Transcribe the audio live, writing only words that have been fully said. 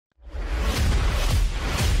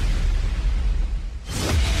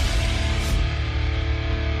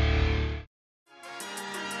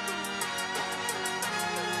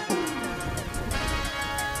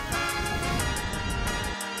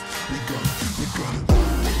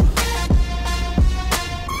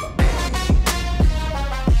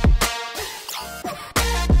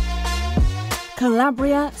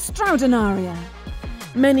Calabria Straordinaria.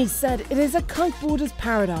 Many said it is a kiteboarder's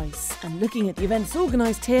paradise, and looking at the events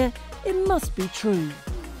organised here, it must be true.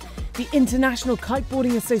 The International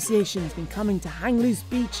Kiteboarding Association has been coming to Hang Loose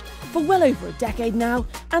Beach for well over a decade now,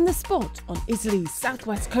 and the spot on Italy's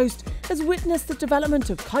southwest coast has witnessed the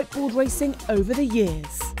development of kiteboard racing over the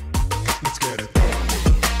years. Let's get it.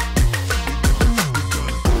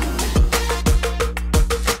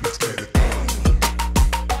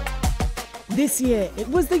 This year, it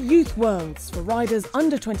was the Youth Worlds for riders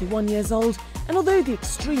under 21 years old, and although the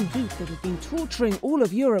extreme heat that had been torturing all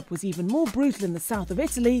of Europe was even more brutal in the south of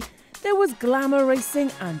Italy, there was glamour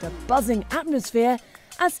racing and a buzzing atmosphere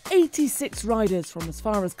as 86 riders from as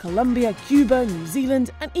far as Colombia, Cuba, New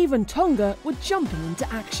Zealand and even Tonga were jumping into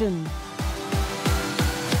action.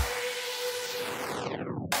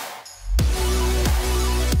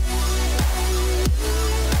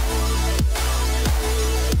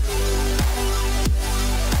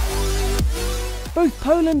 Both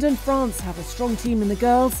Poland and France have a strong team in the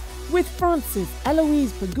girls, with France's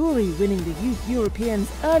Eloise Paguri winning the Youth Europeans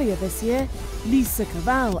earlier this year, Lisa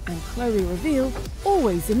Kaval and Chloe Reveal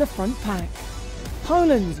always in the front pack.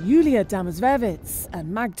 Poland's Julia Damazwiewicz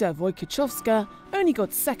and Magda Wojciechowska only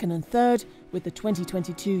got second and third, with the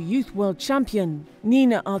 2022 Youth World Champion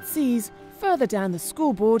Nina Artsiz further down the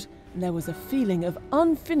scoreboard, and there was a feeling of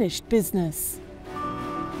unfinished business.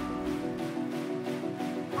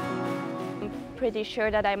 Pretty sure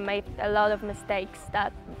that I made a lot of mistakes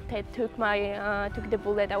that took the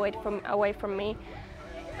bullet away from me,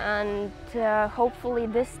 and hopefully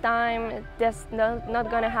this time that's not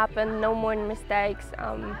gonna happen. No more mistakes.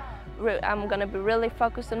 I'm gonna be really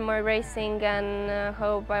focused on my racing and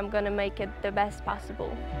hope I'm gonna make it the best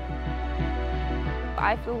possible.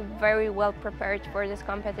 I feel very well prepared for this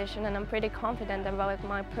competition, and I'm pretty confident about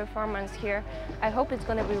my performance here. I hope it's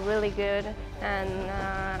going to be really good, and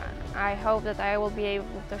I hope that I will be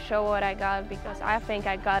able to show what I got, because I think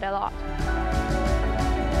I got a lot.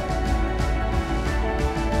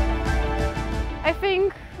 I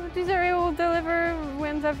think Desiree will deliver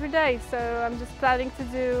wins every day, so I'm just planning to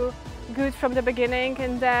do good from the beginning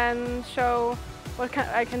and then show what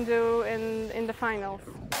I can do in the finals.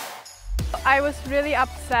 I was really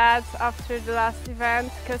upset after the last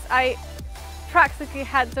event because I practically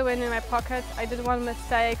had the win in my pocket. I did one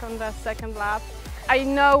mistake on the second lap. I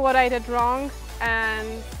know what I did wrong, and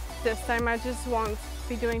this time I just won't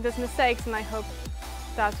be doing these mistakes, and I hope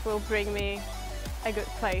that will bring me a good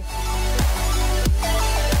place.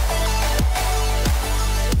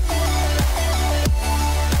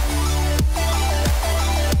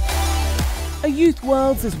 A Youth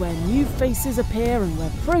Worlds is where new faces appear and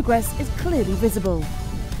where progress is clearly visible.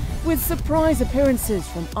 With surprise appearances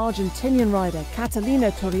from Argentinian rider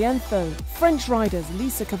Catalina Torienzo, French riders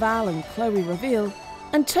Lisa Kaval and Chloe Reveal,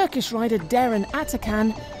 and Turkish rider Darren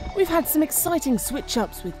Atakan, we've had some exciting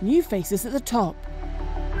switch-ups with new faces at the top.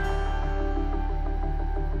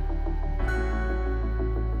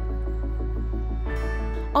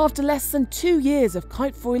 After less than 2 years of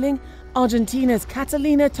kite foiling, Argentina's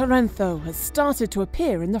Catalina Torienzo has started to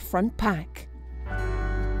appear in the front pack.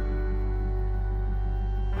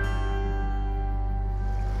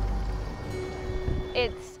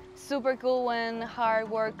 It's super cool when hard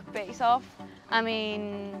work pays off. I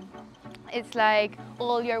mean, it's like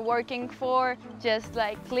all you're working for just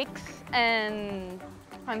like clicks, and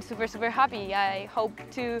I'm super happy. I hope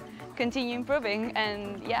to continue improving,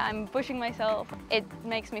 and yeah, I'm pushing myself. It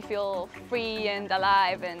makes me feel free and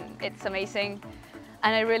alive, and it's amazing.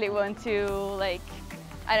 And I really want to, like,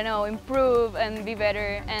 I don't know, improve and be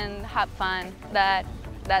better and have fun.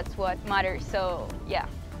 That's what matters. So yeah,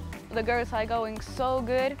 the girls are going so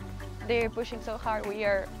good. They're pushing so hard. We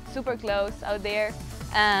are super close out there,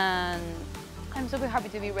 and I'm super happy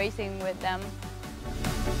to be racing with them.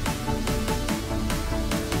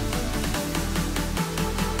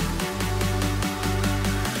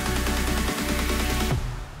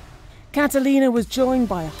 Catalina was joined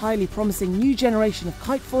by a highly promising new generation of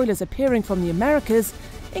kite foilers appearing from the Americas,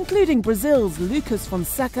 including Brazil's Lucas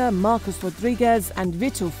Fonseca, Marcos Rodriguez and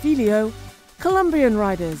Vitor Filho, Colombian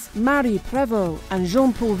riders Mari Prevo and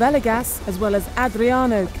Jean-Paul Villegas, as well as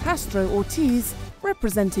Adriano Castro Ortiz,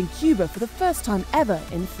 representing Cuba for the first time ever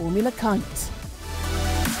in Formula Kite.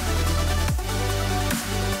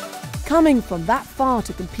 Coming from that far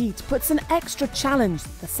to compete puts an extra challenge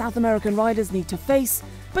that the South American riders need to face,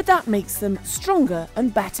 but that makes them stronger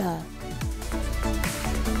and better.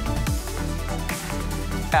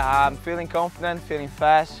 I'm feeling confident, feeling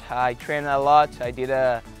fast. I trained a lot. I did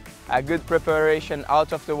a good preparation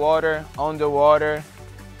out of the water, on the water.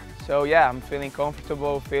 So yeah, I'm feeling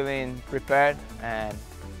comfortable, feeling prepared, and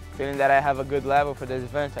feeling that I have a good level for this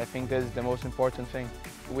event. I think this is the most important thing.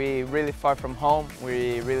 We're really far from home,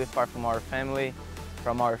 we're really far from our family,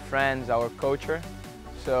 from our friends, our culture.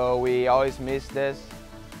 So we always miss this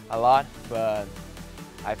a lot, but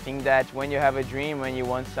I think that when you have a dream, when you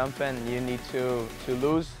want something, you need to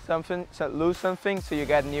lose something so you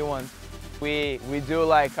get new ones. We do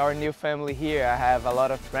like our new family here. I have a lot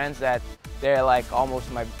of friends that they're like almost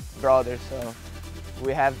my brothers, so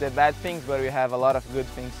we have the bad things, but we have a lot of good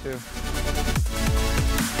things too.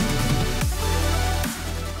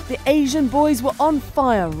 The Asian boys were on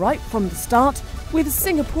fire right from the start, with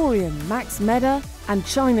Singaporean Max Meda and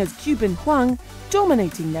China's Cuban Huang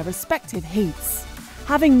dominating their respective heats.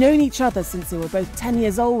 Having known each other since they were both 10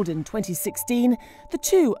 years old in 2016, the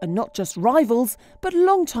two are not just rivals, but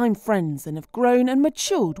longtime friends and have grown and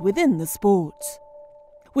matured within the sport.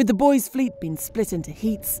 With the boys' fleet being split into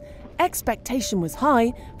heats, expectation was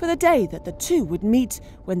high for the day that the two would meet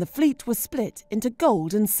when the fleet was split into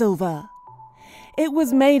gold and silver. It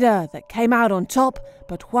was Maida that came out on top,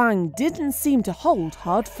 but Huang didn't seem to hold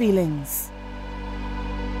hard feelings.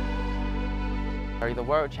 The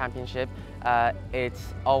World Championship,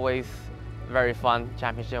 it's always very fun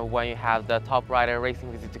championship when you have the top rider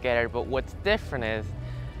racing with you together, but what's different is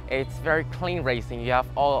it's very clean racing. You have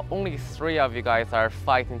only 3 of you guys are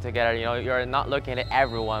fighting together. You know, you're not looking at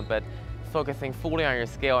everyone, but focusing fully on your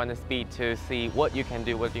skill and the speed to see what you can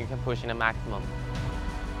do, what you can push in a maximum.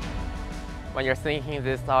 When you're thinking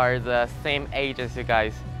these are the same age as you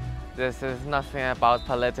guys, this is nothing about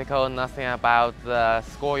political, nothing about the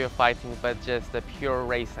score you're fighting, but just the pure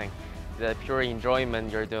racing, the pure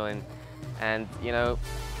enjoyment you're doing. And you know,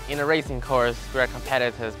 in a racing course, we're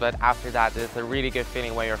competitors, but after that, it's a really good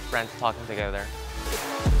feeling when your friends talking together.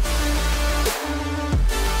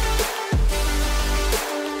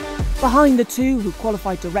 Behind the two who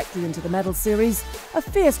qualified directly into the medal series, a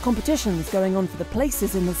fierce competition is going on for the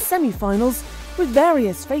places in the semi-finals, with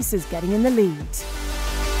various faces getting in the lead.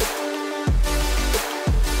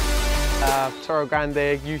 Toro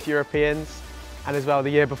Grande Youth Europeans, and as well the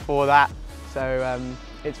year before that. So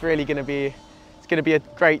it's really going to be a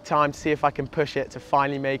great time to see if I can push it to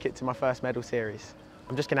finally make it to my first medal series.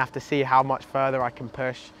 I'm just going to have to see how much further I can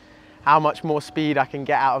push, how much more speed I can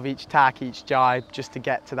get out of each tack, each jibe, just to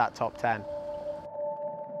get to that top 10.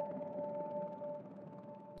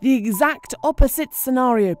 The exact opposite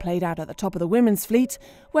scenario played out at the top of the women's fleet,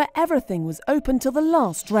 where everything was open till the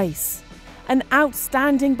last race. An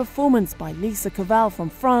outstanding performance by Lisa Cavall from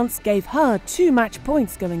France gave her 2 match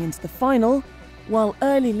points going into the final, while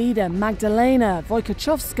early leader Magdalena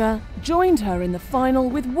Wojciechowska joined her in the final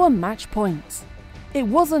with 1 match point. It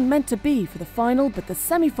wasn't meant to be for the final, but the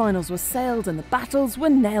semi-finals were sailed and the battles were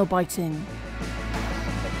nail-biting.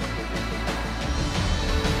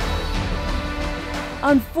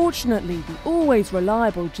 Unfortunately, the always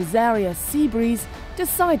reliable Cesaria Seabreeze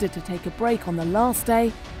decided to take a break on the last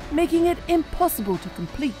day, making it impossible to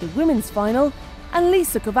complete the women's final, and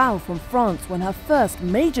Lisa Cavall from France won her first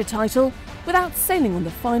major title without sailing on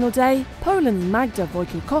the final day. Poland's Magda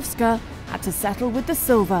Wojciechowska had to settle with the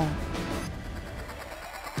silver.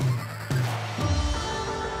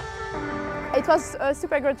 It was a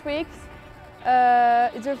super great week.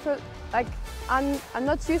 I'm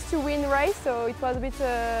not used to win race, so it was a bit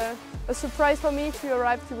a surprise for me to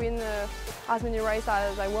arrive to win as many races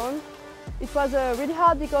as I won. It was really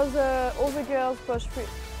hard because all the girls pushed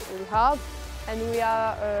really hard, and we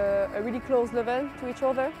are a really close level to each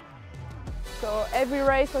other. So every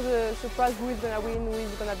race was a surprise: who is gonna win, who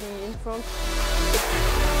is gonna be in front.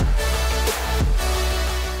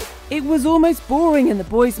 It was almost boring in the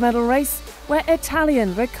boys' medal race, where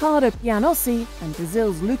Italian Riccardo Pianossi and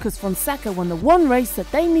Brazil's Lucas Fonseca won the 1 race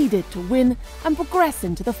that they needed to win and progress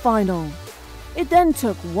into the final. It then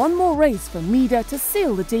took 1 more race for Maida to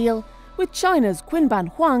seal the deal, with China's Qinban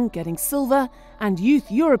Huang getting silver and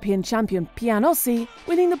youth European champion Pianossi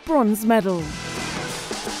winning the bronze medal.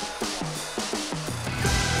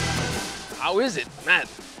 How is it? Man,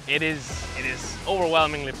 it is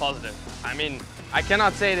overwhelmingly positive. I mean, I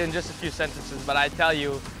cannot say it in just a few sentences, but I tell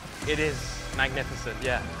you, it is magnificent,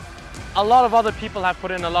 yeah. A lot of other people have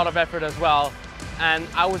put in a lot of effort as well, and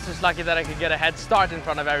I was just lucky that I could get a head start in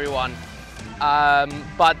front of everyone.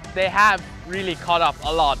 But they have really caught up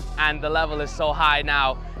a lot, and the level is so high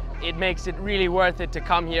now. It makes it really worth it to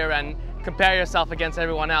come here and compare yourself against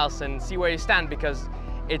everyone else and see where you stand, because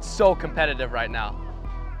it's so competitive right now.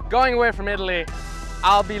 Going away from Italy,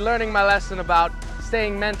 I'll be learning my lesson about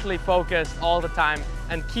staying mentally focused all the time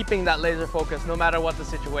and keeping that laser focus no matter what the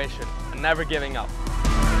situation, and never giving up.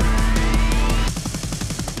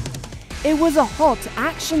 It was a hot,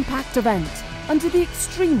 action-packed event under the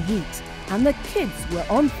extreme heat, and the kids were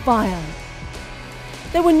on fire.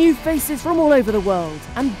 There were new faces from all over the world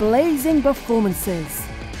and blazing performances.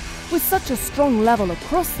 With such a strong level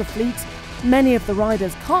across the fleet, many of the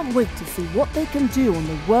riders can't wait to see what they can do on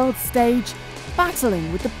the world stage,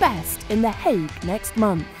 battling with the best in The Hague next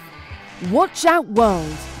month. Watch out,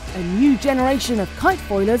 world! A new generation of kite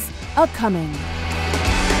foilers are coming.